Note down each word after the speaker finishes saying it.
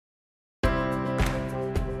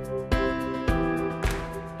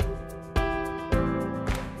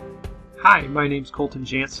Hi, my name's Colton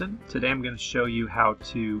Jansen. Today I'm going to show you how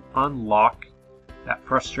to unlock that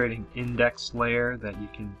frustrating index layer that you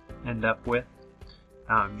can end up with.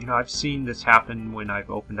 I've seen this happen when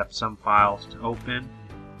I've opened up some files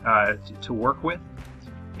to work with,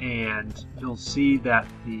 and you'll see that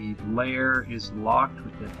the layer is locked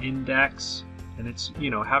with an index, and it's,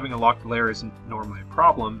 having a locked layer isn't normally a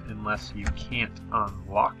problem unless you can't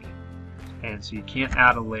unlock it. And so you can't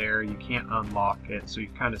add a layer, you can't unlock it, so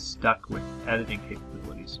you're kind of stuck with editing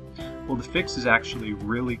capabilities. Well, the fix is actually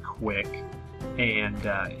really quick, and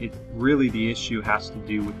the issue has to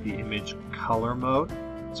do with the image color mode.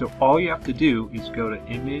 So all you have to do is go to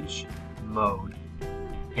Image Mode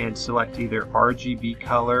and select either RGB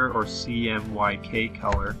color or CMYK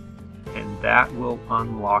color, and that will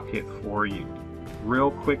unlock it for you. Real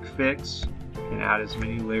quick fix. You can add as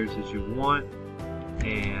many layers as you want,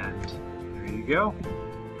 and there you go.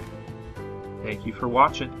 Thank you for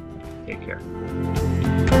watching. Take care.